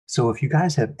So if you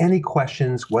guys have any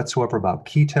questions whatsoever about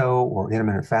keto or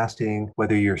intermittent fasting,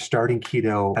 whether you're starting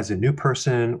keto as a new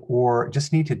person or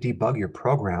just need to debug your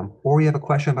program, or you have a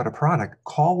question about a product,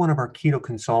 call one of our keto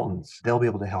consultants. They'll be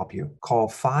able to help you. Call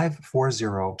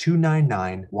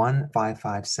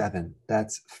 540-299-1557.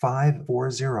 That's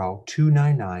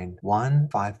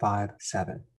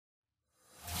 540-299-1557.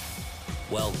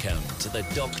 Welcome to the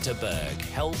Dr. Berg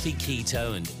Healthy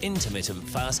Keto and Intermittent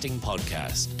Fasting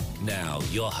Podcast. Now,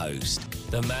 your host,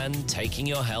 the man taking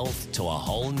your health to a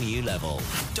whole new level,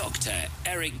 Dr.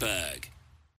 Eric Berg.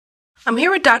 I'm here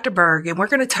with Dr. Berg, and we're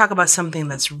going to talk about something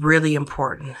that's really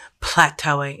important,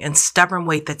 plateauing and stubborn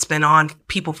weight that's been on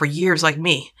people for years like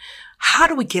me. How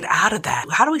do we get out of that?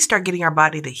 How do we start getting our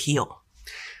body to heal?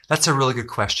 That's a really good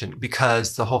question,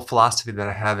 because the whole philosophy that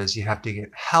I have is you have to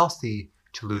get healthy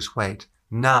to lose weight,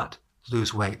 not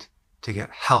lose weight to get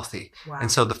healthy. Wow. And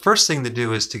so the first thing to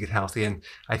do is to get healthy. And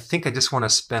I think I just want to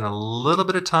spend a little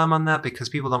bit of time on that because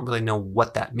people don't really know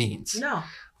what that means. No.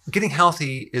 Getting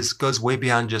healthy goes way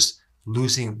beyond just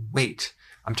losing weight.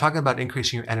 I'm talking about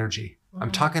increasing your energy. Mm-hmm.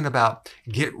 I'm talking about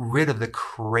get rid of the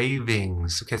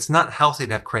cravings. Okay, it's not healthy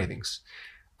to have cravings.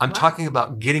 I'm talking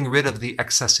about getting rid of the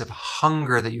excessive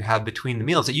hunger that you have between the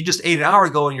meals that you just ate an hour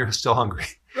ago and you're still hungry.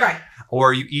 Right.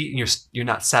 Or you eat and you're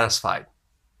not satisfied.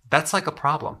 That's like a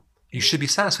problem. You should be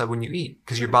satisfied when you eat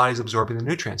because your body's absorbing the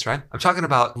nutrients, right? I'm talking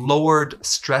about lowered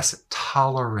stress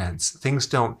tolerance. Things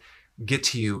don't get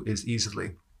to you as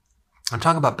easily. I'm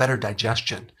talking about better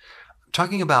digestion. I'm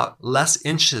talking about less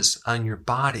inches on your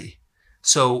body.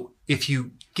 So if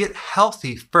you get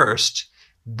healthy first,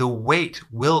 the weight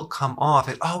will come off.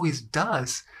 It always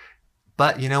does.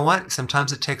 But you know what?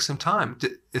 Sometimes it takes some time,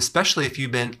 especially if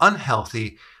you've been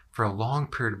unhealthy for a long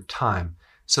period of time.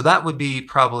 So that would be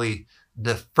probably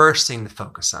the first thing to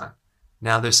focus on.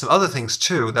 Now, there's some other things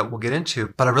too that we'll get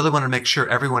into, but I really want to make sure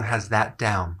everyone has that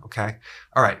down, okay?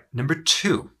 All right, number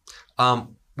two,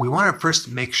 we want to first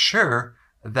make sure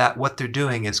that what they're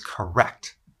doing is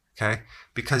correct, okay?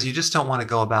 Because you just don't want to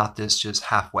go about this just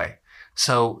halfway.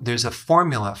 So there's a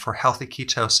formula for healthy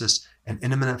ketosis and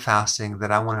intermittent fasting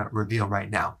that I want to reveal right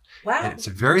now. Wow. And it's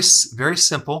very, very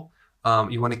simple.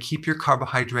 You want to keep your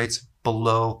carbohydrates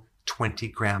below 20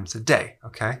 grams a day,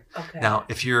 okay? Now,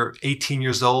 if you're 18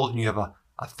 years old and you have a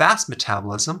fast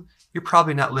metabolism, you're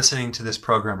probably not listening to this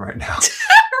program right now.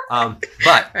 But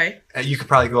right. You could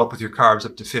probably go up with your carbs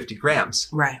up to 50 grams.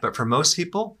 Right. But for most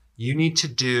people, you need to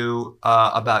do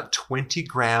about 20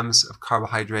 grams of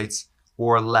carbohydrates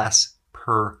or less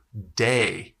per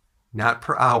day, not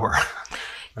per hour.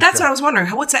 That's what I was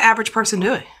wondering. What's the average person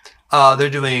doing? They're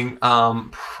doing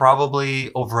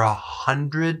probably over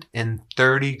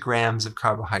 130 grams of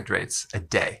carbohydrates a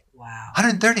day. Wow.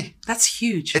 130. That's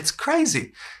huge. It's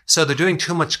crazy. So they're doing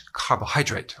too much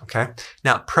carbohydrate, okay?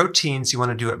 Now, proteins, you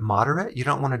want to do it moderate. You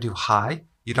don't want to do high.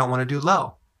 You don't want to do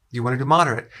low. You want to do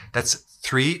moderate. That's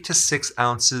 3 to 6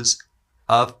 ounces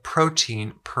of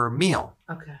protein per meal.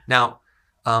 Okay. Now,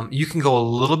 you can go a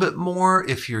little bit more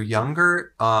if you're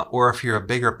younger or if you're a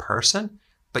bigger person,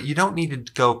 but you don't need to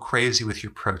go crazy with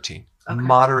your protein. Okay.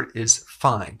 Moderate is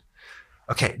fine.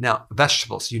 Okay, now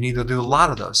vegetables, you need to do a lot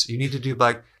of those. You need to do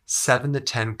like 7 to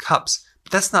 10 cups.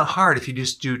 But that's not hard if you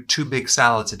just do 2 big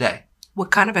salads a day.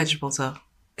 What kind of vegetables though?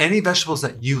 Any vegetables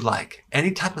that you like,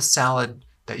 any type of salad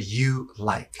that you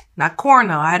like. Not corn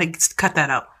though. I had to cut that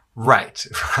out. Right,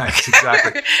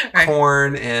 exactly. Right.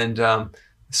 Corn and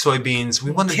soybeans.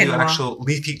 We want to do Quinoa. actual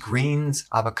leafy greens,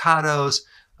 avocados,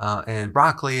 and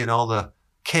broccoli and all the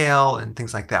kale and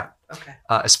things like that. Okay.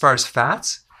 As far as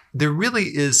fats, there really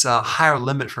is a higher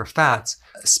limit for fats,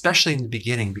 especially in the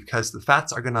beginning, because the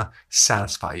fats are going to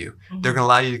satisfy you. Mm-hmm. They're going to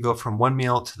allow you to go from one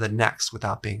meal to the next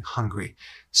without being hungry.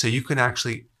 So you can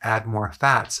actually add more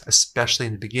fats, especially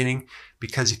in the beginning,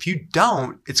 because if you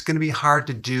don't, it's going to be hard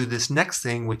to do this next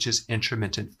thing, which is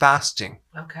intermittent fasting.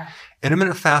 Okay.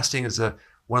 Intermittent fasting is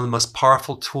one of the most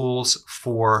powerful tools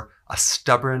for a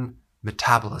stubborn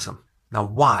metabolism. Now,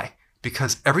 why?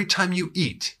 Because every time you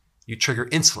eat, you trigger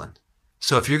insulin.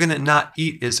 So if you're going to not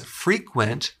eat as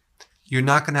frequent, you're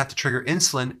not going to have to trigger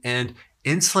insulin. And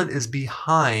insulin is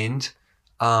behind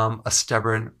a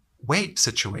stubborn weight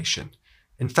situation.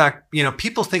 In fact,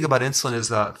 people think about insulin as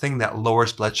a thing that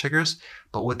lowers blood sugars,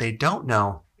 but what they don't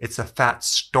know, it's a fat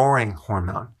storing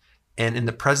hormone. And in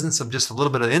the presence of just a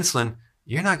little bit of insulin,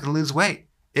 you're not going to lose weight.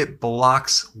 It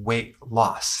blocks weight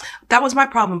loss. That was my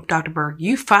problem, Dr. Berg.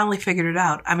 You finally figured it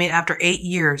out. I mean, after 8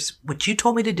 years, what you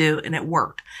told me to do, and it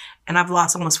worked. And I've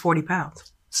lost almost 40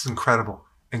 pounds. This is incredible.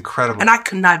 Incredible. And I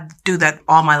could not do that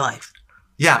all my life.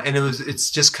 Yeah, and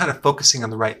it's just kind of focusing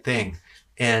on the right thing.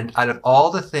 And out of all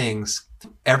the things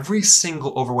Every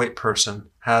single overweight person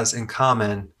has in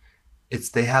common,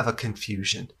 they have a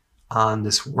confusion on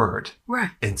this word,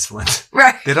 Right. insulin.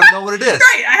 Right. They don't know what it is.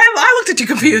 Right. I looked at you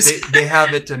confused. They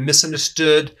have it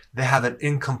misunderstood. They have an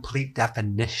incomplete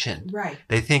definition. Right.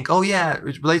 They think, oh yeah,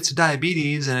 it relates to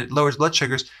diabetes and it lowers blood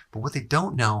sugars. But what they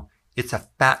don't know, it's a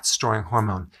fat storing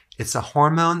hormone. It's a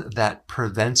hormone that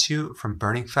prevents you from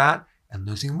burning fat and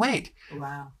losing weight.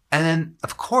 Wow. And then,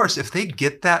 of course, if they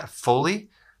get that fully,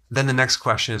 then the next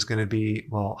question is going to be,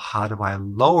 well, how do I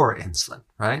lower insulin,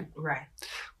 right? Right.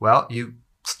 Well, you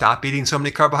stop eating so many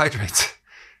carbohydrates.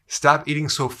 Stop eating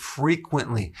so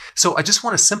frequently. So I just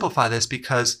want to simplify this,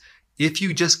 because if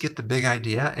you just get the big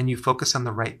idea and you focus on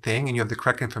the right thing and you have the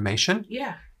correct information,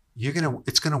 Yeah.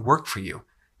 it's going to work for you.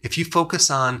 If you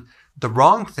focus on the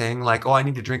wrong thing, like, oh, I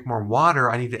need to drink more water,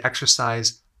 I need to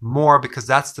exercise more because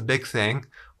that's the big thing,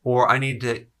 or I need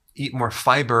to eat more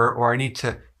fiber, or I need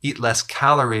to eat less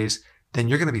calories, then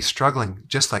you're going to be struggling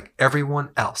just like everyone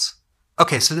else.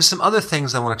 Okay, so there's some other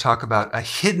things I want to talk about,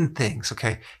 hidden things,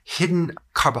 okay? Hidden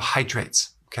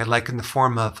carbohydrates, okay, like in the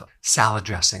form of salad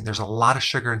dressing. There's a lot of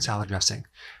sugar in salad dressing.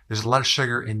 There's a lot of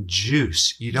sugar in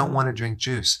juice. You don't want to drink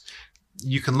juice.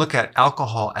 You can look at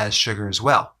alcohol as sugar as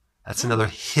well. That's another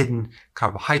hidden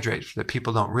carbohydrate that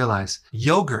people don't realize.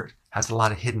 Yogurt has a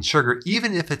lot of hidden sugar,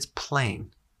 even if it's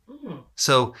plain.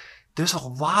 So there's a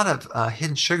lot of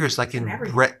hidden sugars, like in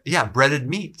breaded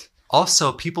meat.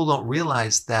 Also, people don't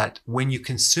realize that when you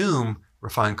consume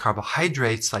refined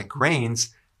carbohydrates like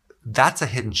grains, that's a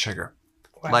hidden sugar.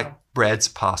 Wow. Like breads,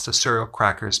 pasta, cereal,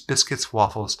 crackers, biscuits,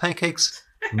 waffles, pancakes,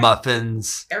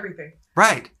 muffins. Everything.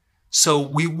 Right. So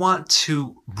we want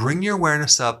to bring your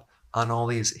awareness up on all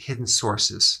these hidden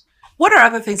sources. What are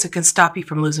other things that can stop you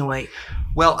from losing weight?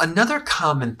 Well, another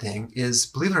common thing is,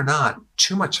 believe it or not,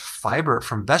 too much fiber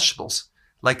from vegetables.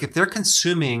 Like if they're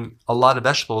consuming a lot of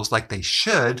vegetables like they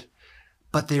should,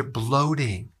 but they're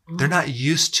bloating. They're not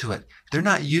used to it. They're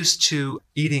not used to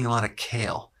eating a lot of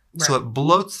kale. Right. So it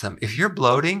bloats them. If you're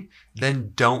bloating,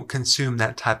 then don't consume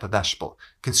that type of vegetable.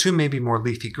 Consume maybe more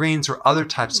leafy greens or other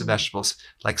types of vegetables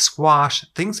like squash,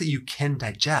 things that you can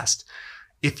digest.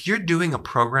 If you're doing a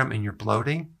program and you're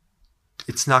bloating,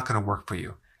 it's not going to work for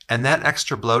you. And that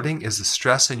extra bloating is the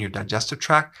stress in your digestive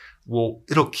tract.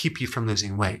 It'll keep you from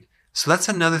losing weight. So that's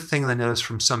another thing that I noticed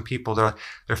from some people.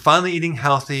 They're finally eating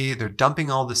healthy. They're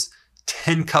dumping all this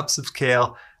 10 cups of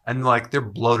kale and they're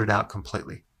bloated out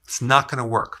completely. It's not going to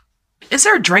work. Is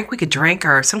there a drink we could drink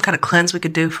or some kind of cleanse we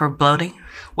could do for bloating?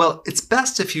 Well, it's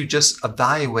best if you just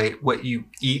evaluate what you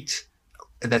eat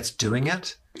that's doing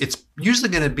it. It's usually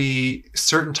going to be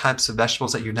certain types of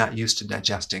vegetables that you're not used to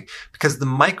digesting, because the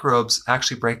microbes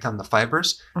actually break down the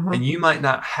fibers, and you might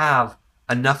not have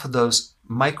enough of those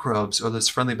microbes or those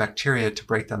friendly bacteria to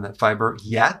break down that fiber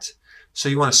yet. So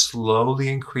you want to slowly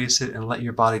increase it and let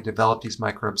your body develop these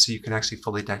microbes so you can actually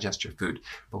fully digest your food.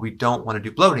 But we don't want to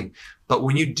do bloating. But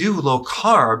when you do low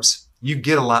carbs, you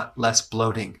get a lot less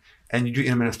bloating. And you do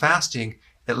intermittent fasting,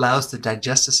 it allows the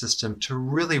digestive system to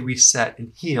really reset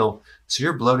and heal. So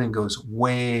your bloating goes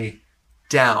way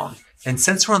down. And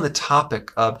since we're on the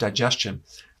topic of digestion,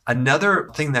 another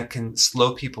thing that can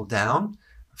slow people down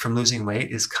from losing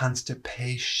weight is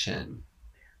constipation.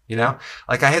 You know,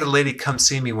 like I had a lady come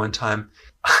see me one time.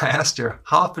 I asked her,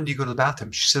 how often do you go to the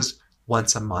bathroom? She says,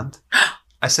 once a month.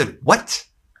 I said, what?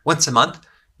 Once a month?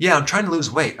 Yeah, I'm trying to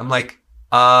lose weight. I'm like,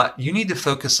 you need to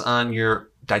focus on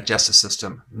your digestive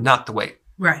system, not the weight.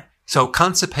 Right. So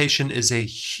constipation is a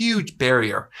huge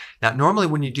barrier. Now, normally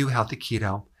when you do healthy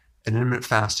keto and intermittent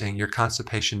fasting, your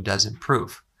constipation does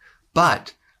improve.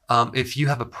 But if you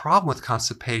have a problem with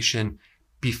constipation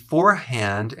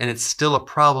beforehand and it's still a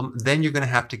problem, then you're going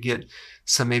to have to get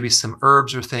maybe some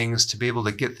herbs or things to be able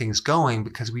to get things going,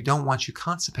 because we don't want you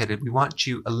constipated. We want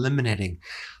you eliminating.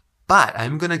 But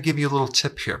I'm going to give you a little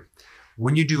tip here.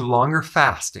 When you do longer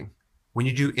fasting, when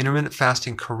you do intermittent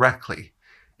fasting correctly,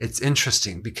 it's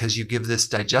interesting because you give this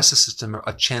digestive system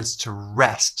a chance to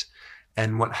rest.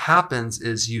 And what happens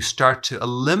is you start to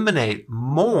eliminate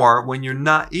more when you're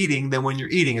not eating than when you're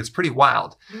eating. It's pretty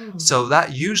wild. So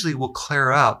that usually will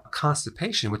clear up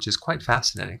constipation, which is quite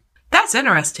fascinating. That's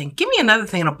interesting. Give me another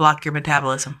thing to block your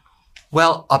metabolism.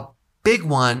 Well, a big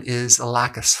one is a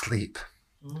lack of sleep.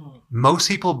 Most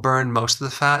people burn most of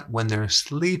the fat when they're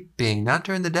sleeping, not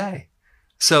during the day.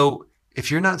 So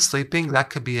if you're not sleeping, that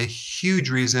could be a huge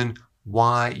reason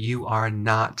why you are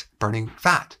not burning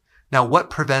fat. Now, what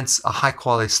prevents a high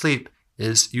quality sleep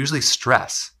is usually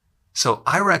stress. So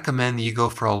I recommend that you go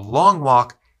for a long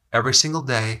walk every single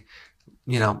day.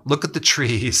 You know, look at the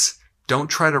trees. Don't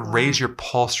try to raise your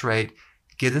pulse rate.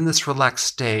 get in this relaxed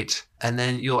state, and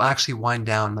then you'll actually wind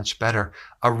down much better.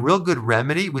 A real good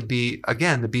remedy would be,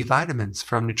 again, the B vitamins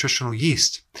from nutritional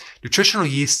yeast. Nutritional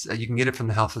yeast, you can get it from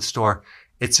the health food store.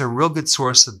 It's a real good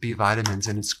source of B vitamins,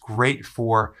 and it's great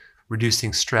for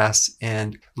reducing stress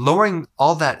and lowering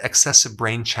all that excessive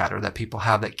brain chatter that people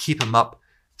have that keep them up,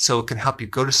 so it can help you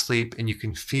go to sleep and you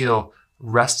can feel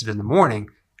rested in the morning.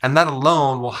 And that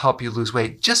alone will help you lose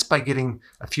weight just by getting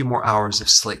a few more hours of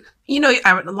sleep. You know,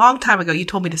 a long time ago, you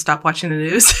told me to stop watching the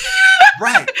news.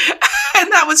 Right.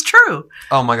 And that was true.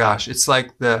 Oh my gosh. It's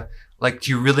like do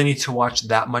you really need to watch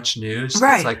that much news?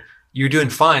 Right. It's like you're doing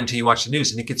fine until you watch the news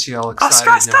and it gets you all excited.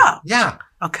 Stressed up. Yeah.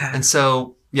 Okay. And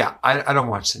so, yeah, I don't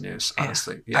watch the news,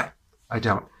 honestly. Yeah, I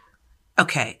don't.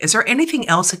 Okay. Is there anything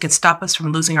else that can stop us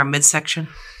from losing our midsection?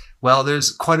 Well,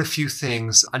 there's quite a few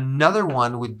things. Another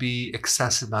one would be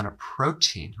excessive amount of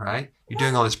protein, right? You're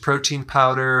doing all this protein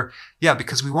powder. Yeah,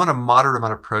 because we want a moderate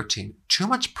amount of protein. Too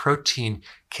much protein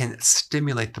can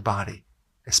stimulate the body,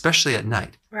 especially at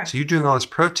night. Right. So you're doing all this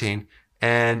protein,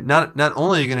 and not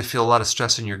only are you going to feel a lot of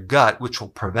stress in your gut, which will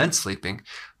prevent sleeping,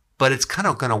 but it's kind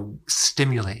of going to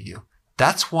stimulate you.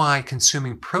 That's why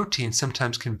consuming protein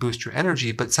sometimes can boost your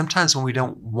energy, but sometimes when we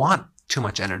don't want too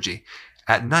much energy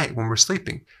at night when we're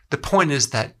sleeping. The point is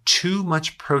that too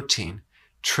much protein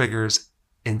triggers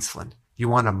insulin. You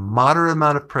want a moderate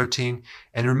amount of protein.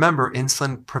 And remember,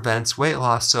 insulin prevents weight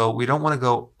loss, so we don't want to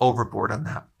go overboard on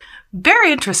that.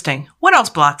 Very interesting. What else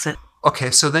blocks it?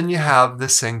 Okay, so then you have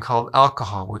this thing called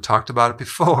alcohol. We talked about it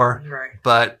before. Right.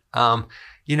 But,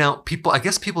 I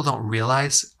guess people don't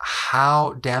realize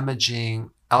how damaging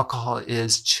alcohol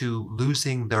is to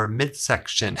losing their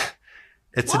midsection.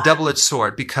 It's a double-edged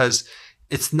sword because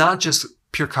it's not just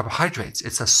pure carbohydrates.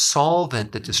 It's a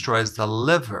solvent that destroys the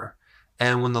liver.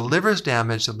 And when the liver is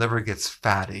damaged, the liver gets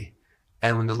fatty.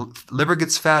 And when the liver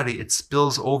gets fatty, it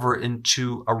spills over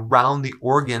into around the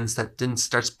organs that then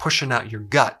starts pushing out your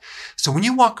gut. So when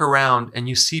you walk around and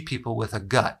you see people with a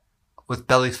gut, with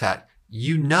belly fat,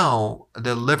 you know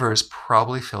the liver is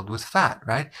probably filled with fat,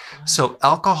 right? So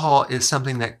alcohol is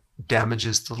something that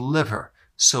damages the liver.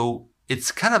 So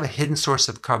it's kind of a hidden source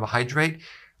of carbohydrate.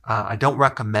 I don't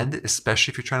recommend it,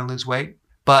 especially if you're trying to lose weight.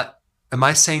 But am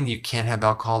I saying that you can't have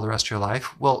alcohol the rest of your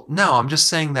life? Well, no, I'm just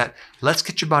saying that let's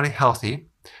get your body healthy.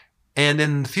 And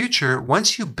in the future,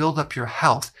 once you build up your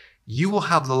health, you will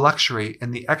have the luxury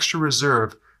and the extra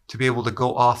reserve to be able to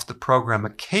go off the program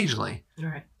occasionally.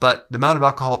 Right. But the amount of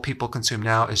alcohol people consume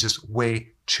now is just way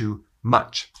too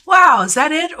much. Wow, is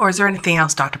that it? Or is there anything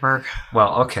else, Dr. Berg?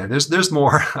 Well, okay, there's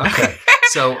more. Okay.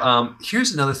 So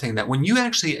here's another thing, that when you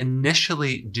actually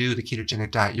initially do the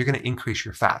ketogenic diet, you're going to increase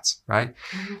your fats, right?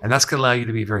 Mm-hmm. And that's going to allow you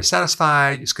to be very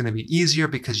satisfied. It's going to be easier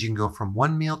because you can go from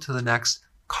one meal to the next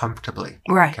comfortably.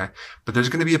 Right. Okay. But there's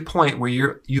going to be a point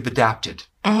where you've adapted.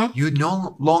 Mm-hmm. You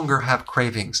no longer have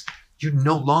cravings. You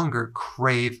no longer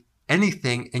crave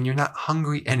anything, and you're not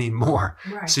hungry anymore.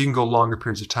 Right. So you can go longer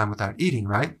periods of time without eating,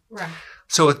 right? Right.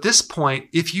 So at this point,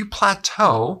 if you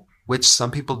plateau, which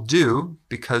some people do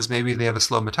because maybe they have a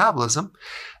slow metabolism,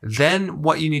 then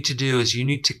what you need to do is you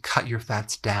need to cut your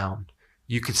fats down.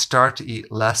 You could start to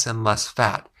eat less and less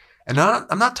fat. And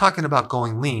I'm not talking about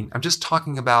going lean. I'm just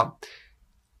talking about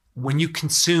when you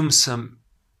consume some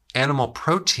animal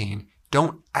protein,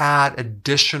 don't add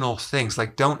additional things.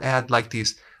 Like don't add like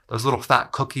those little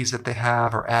fat cookies that they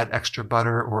have, or add extra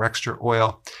butter or extra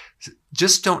oil.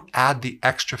 Just don't add the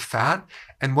extra fat.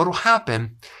 And what will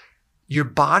happen, your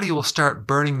body will start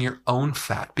burning your own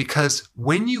fat, because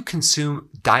when you consume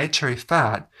dietary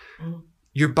fat,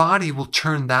 your body will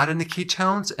turn that into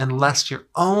ketones and less your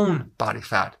own body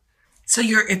fat. So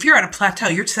if you're at a plateau,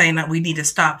 you're saying that we need to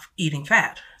stop eating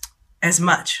fat as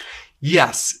much.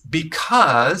 Yes,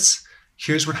 because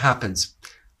here's what happens.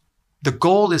 The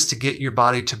goal is to get your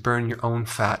body to burn your own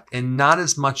fat and not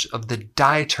as much of the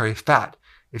dietary fat.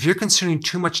 If you're consuming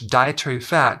too much dietary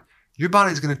fat, your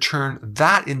body is going to turn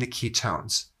that into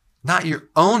ketones, not your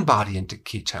own body into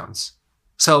ketones.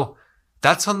 So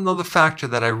that's another factor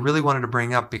that I really wanted to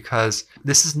bring up, because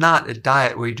this is not a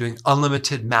diet where you're doing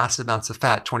unlimited massive amounts of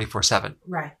fat 24/7.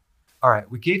 Right. All right,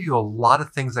 we gave you a lot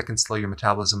of things that can slow your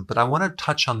metabolism, but I want to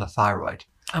touch on the thyroid.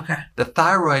 Okay. The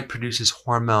thyroid produces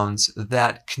hormones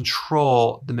that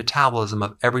control the metabolism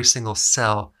of every single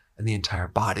cell in the entire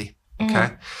body. Okay.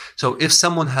 Mm-hmm. So if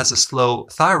someone has a slow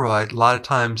thyroid, a lot of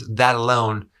times that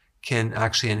alone can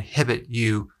actually inhibit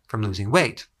you from losing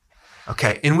weight.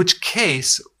 Okay. In which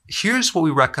case, here's what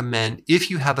we recommend if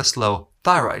you have a slow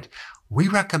thyroid. We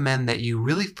recommend that you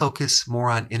really focus more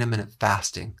on intermittent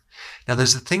fasting. Now,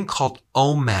 there's a thing called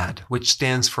OMAD, which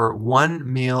stands for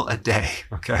 1 meal a day.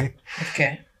 Okay.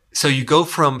 Okay. So you go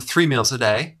from 3 meals a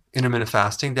day, intermittent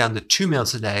fasting, down to 2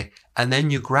 meals a day, and then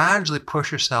you gradually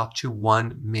push yourself to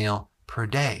 1 meal per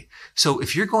day. So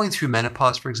if you're going through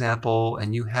menopause, for example,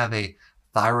 and you have a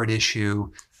thyroid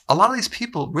issue, a lot of these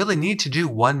people really need to do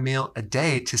 1 meal a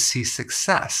day to see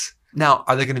success. Now,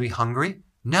 are they going to be hungry?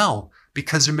 No,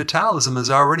 because their metabolism is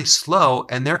already slow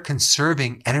and they're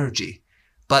conserving energy.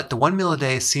 But the 1 meal a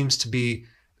day seems to be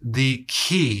the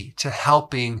key to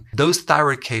helping those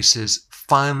thyroid cases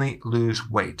finally lose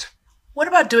weight. What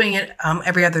about doing it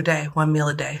every other day, 1 meal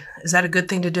a day? Is that a good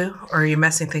thing to do, or are you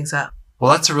messing things up?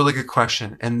 Well, that's a really good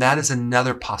question. And that is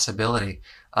another possibility.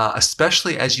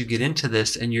 Especially as you get into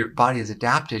this and your body is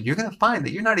adapted, you're going to find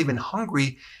that you're not even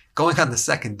hungry going on the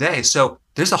second day. So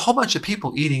there's a whole bunch of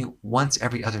people eating once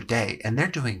every other day, and they're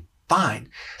doing fine.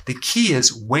 The key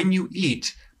is when you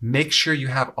eat, make sure you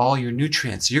have all your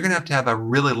nutrients. You're going to have a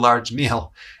really large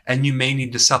meal, and you may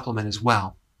need to supplement as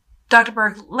well. Dr.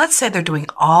 Berg, let's say they're doing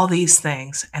all these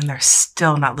things and they're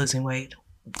still not losing weight.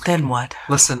 Then what?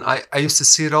 Listen, I used to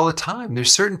see it all the time.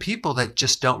 There's certain people that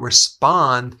just don't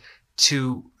respond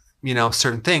to,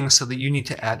 certain things, so that you need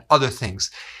to add other things.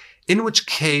 In which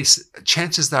case,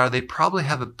 chances are they probably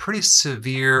have a pretty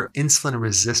severe insulin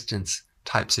resistance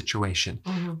type situation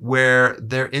where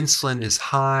their insulin is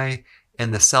high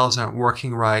and the cells aren't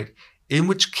working right. In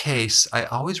which case, I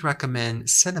always recommend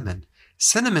cinnamon.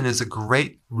 Cinnamon is a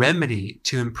great remedy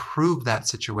to improve that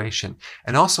situation,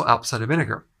 and also apple cider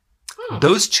vinegar.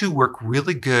 Those two work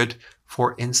really good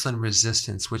for insulin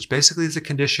resistance, which basically is a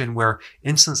condition where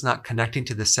insulin's not connecting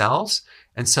to the cells,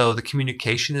 and so the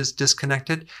communication is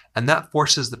disconnected, and that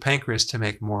forces the pancreas to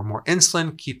make more and more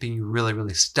insulin, keeping you really,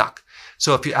 really stuck.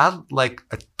 So if you add like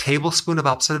a tablespoon of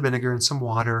apple cider vinegar and some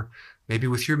water, maybe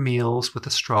with your meals with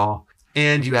a straw,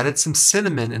 and you added some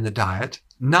cinnamon in the diet,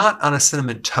 not on a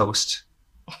cinnamon toast,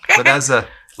 but as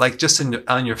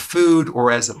on your food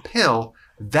or as a pill,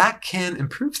 that can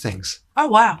improve things. Oh,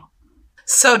 wow.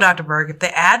 So, Dr. Berg, if they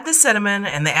add the cinnamon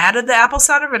and they added the apple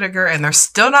cider vinegar and they're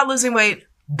still not losing weight,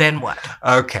 then what?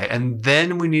 Okay, and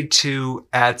then we need to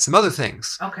add some other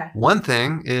things. Okay. One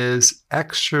thing is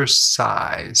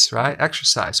exercise, right?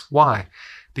 Exercise. Why?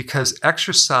 Because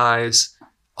exercise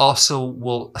also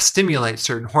will stimulate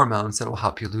certain hormones that will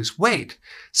help you lose weight.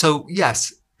 So,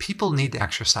 yes, people need to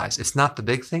exercise. It's not the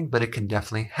big thing, but it can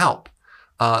definitely help.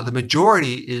 The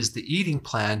majority is the eating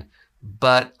plan,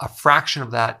 but a fraction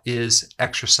of that is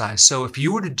exercise. So if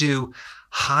you were to do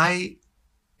high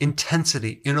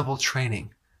intensity interval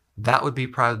training, that would be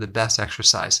probably the best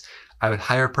exercise. I would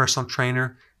hire a personal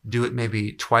trainer, do it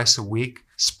maybe twice a week,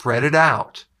 spread it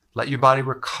out, let your body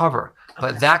recover.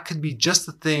 But that could be just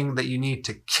the thing that you need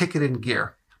to kick it in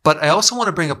gear. But I also want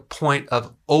to bring a point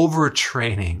of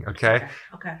overtraining, okay?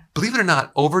 Okay. Believe it or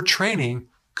not, overtraining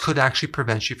could actually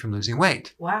prevent you from losing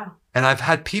weight. Wow. And I've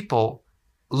had people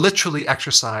literally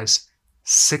exercise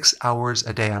 6 hours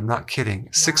a day. I'm not kidding.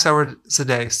 6 hours a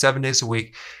day, 7 days a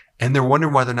week. And they're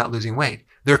wondering why they're not losing weight.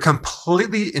 They're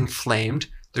completely inflamed.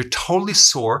 They're totally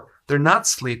sore. They're not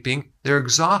sleeping. They're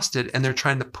exhausted, and they're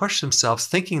trying to push themselves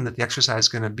thinking that the exercise is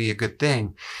going to be a good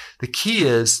thing. The key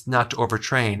is not to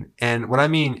overtrain. And what I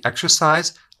mean,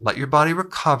 exercise, let your body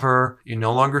recover. You're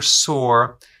no longer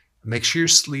sore. Make sure you're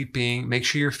sleeping. Make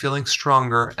sure you're feeling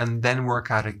stronger, and then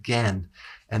work out again.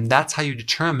 And that's how you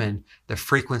determine the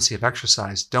frequency of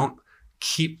exercise. Don't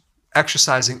keep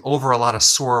exercising over a lot of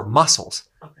sore muscles.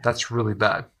 That's really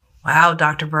bad. Wow,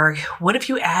 Dr. Berg, what if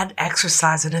you add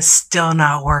exercise and it's still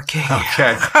not working?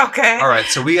 Okay. Okay. All right.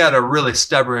 So we got a really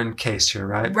stubborn case here,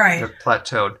 right? Right. They're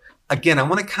plateaued. Again, I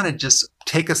want to kind of just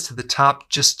take us to the top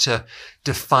just to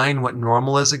define what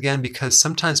normal is again, because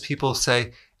sometimes people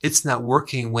say it's not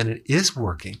working when it is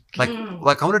working. Like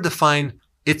I want to define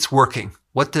it's working.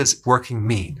 What does working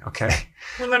mean? Okay.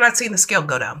 Well, they're not seeing the scale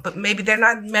go down, but maybe they're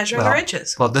not measuring their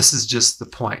inches. Well, this is just the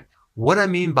point. What I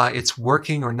mean by it's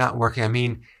working or not working, I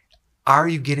mean, are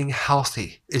you getting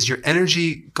healthy? Is your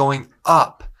energy going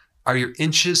up? Are your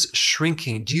inches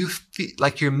shrinking? Do you feel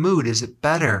like your mood, is it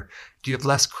better? Do you have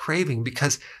less craving?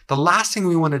 Because the last thing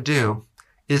we want to do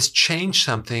is change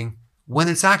something when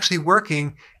it's actually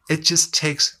working. It just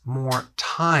takes more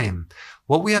time.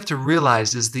 What we have to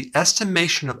realize is the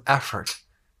estimation of effort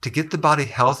to get the body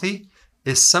healthy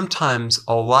is sometimes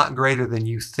a lot greater than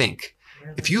you think.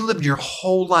 If you lived your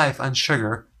whole life on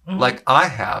sugar, like I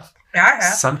have,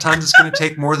 sometimes it's going to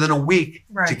take more than a week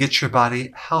to get your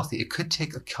body healthy. It could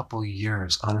take a couple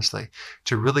years, honestly,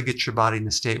 to really get your body in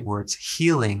a state where it's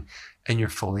healing and you're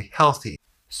fully healthy.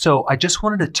 So I just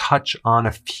wanted to touch on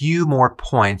a few more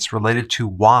points related to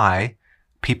why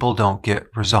people don't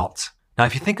get results. Now,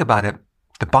 if you think about it,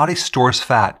 the body stores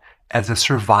fat as a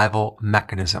survival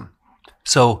mechanism.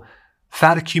 So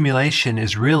fat accumulation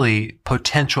is really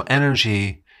potential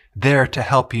energy there to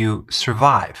help you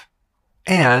survive.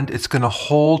 And it's going to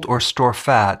hold or store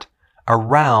fat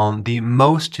around the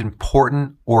most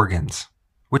important organs,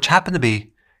 which happen to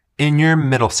be in your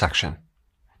middle section,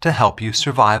 to help you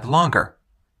survive longer.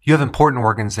 You have important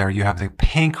organs there. You have the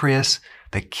pancreas,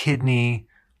 the kidney,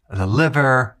 the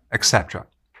liver, etc.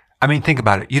 I mean, think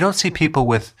about it. You don't see people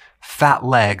with fat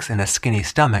legs and a skinny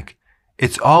stomach.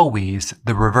 It's always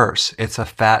the reverse. It's a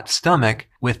fat stomach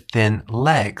with thin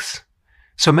legs.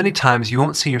 So many times you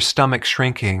won't see your stomach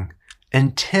shrinking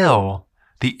until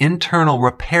the internal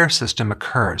repair system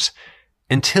occurs,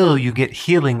 until you get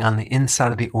healing on the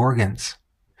inside of the organs.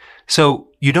 So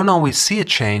you don't always see a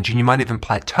change, and you might even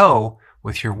plateau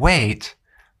with your weight,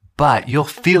 but you'll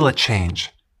feel a change.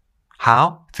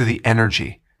 How? Through the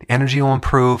energy. The energy will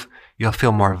improve. You'll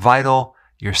feel more vital.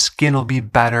 Your skin will be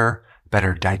better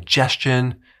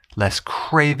digestion, less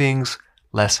cravings,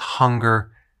 less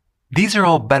hunger. These are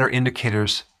all better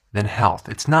indicators than health.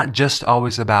 It's not just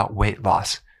always about weight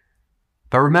loss.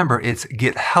 But remember, it's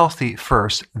get healthy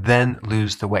first, then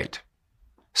lose the weight.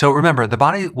 So remember, the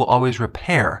body will always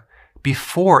repair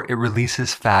before it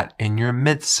releases fat in your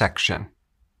midsection.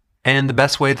 And the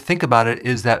best way to think about it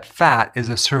is that fat is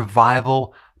a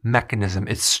survival mechanism.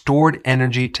 It's stored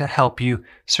energy to help you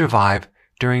survive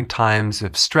during times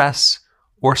of stress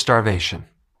or starvation.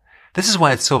 This is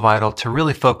why it's so vital to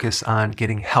really focus on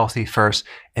getting healthy first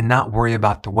and not worry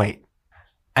about the weight.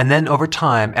 And then over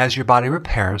time, as your body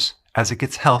repairs, as it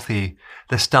gets healthy,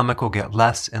 the stomach will get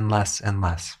less and less and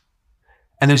less.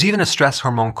 And there's even a stress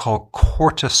hormone called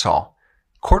cortisol.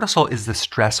 Cortisol is the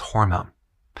stress hormone.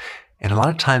 And a lot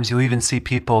of times you'll even see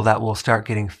people that will start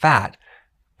getting fat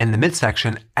in the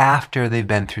midsection after they've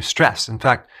been through stress. In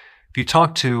fact, if you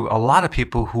talk to a lot of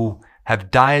people who have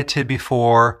dieted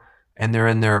before and they're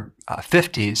in their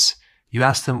 50s, you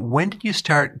ask them, when did you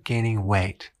start gaining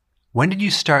weight? When did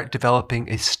you start developing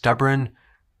a stubborn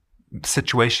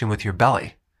situation with your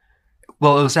belly?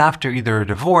 Well, it was after either a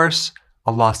divorce,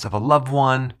 a loss of a loved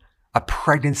one, a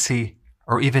pregnancy,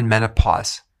 or even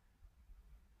menopause.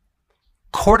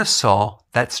 Cortisol,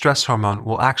 that stress hormone,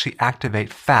 will actually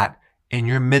activate fat in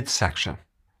your midsection.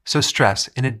 So stress,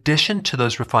 in addition to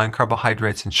those refined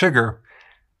carbohydrates and sugar,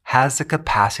 has the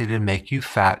capacity to make you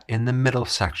fat in the middle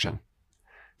section.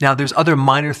 Now, there's other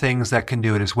minor things that can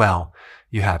do it as well.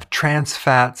 You have trans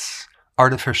fats,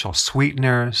 artificial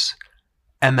sweeteners,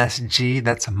 MSG,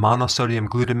 that's monosodium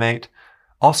glutamate,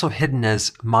 also hidden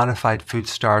as modified food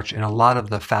starch in a lot of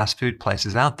the fast food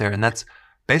places out there. And that's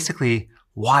basically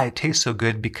why it tastes so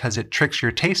good, because it tricks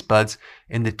your taste buds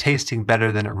into tasting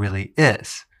better than it really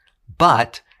is.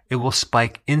 But it will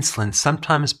spike insulin,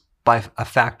 sometimes by a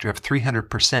factor of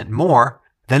 300% more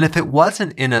than if it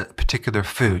wasn't in a particular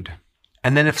food.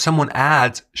 And then if someone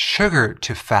adds sugar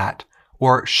to fat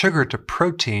or sugar to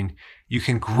protein, you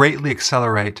can greatly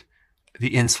accelerate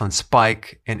the insulin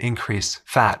spike and increase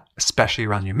fat, especially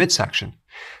around your midsection.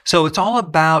 So it's all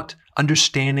about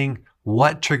understanding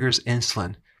what triggers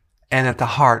insulin. And at the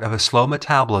heart of a slow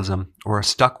metabolism or a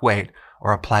stuck weight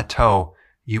or a plateau,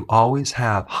 you always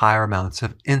have higher amounts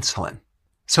of insulin.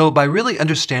 So by really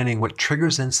understanding what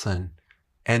triggers insulin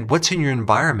and what's in your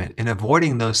environment and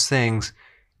avoiding those things,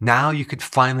 now you could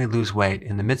finally lose weight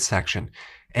in the midsection.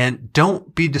 And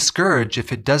don't be discouraged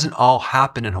if it doesn't all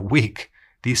happen in a week.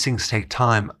 These things take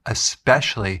time,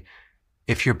 especially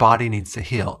if your body needs to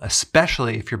heal,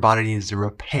 especially if your body needs to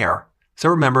repair. So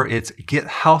remember, it's get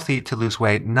healthy to lose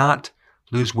weight, not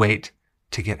lose weight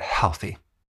to get healthy.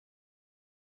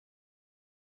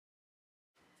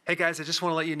 Hey guys, I just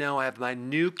want to let you know I have my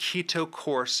new keto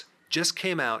course just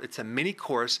came out. It's a mini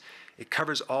course. It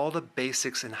covers all the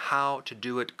basics and how to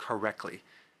do it correctly.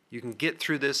 You can get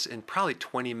through this in probably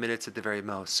 20 minutes at the very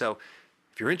most. So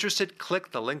if you're interested,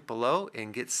 click the link below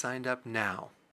and get signed up now.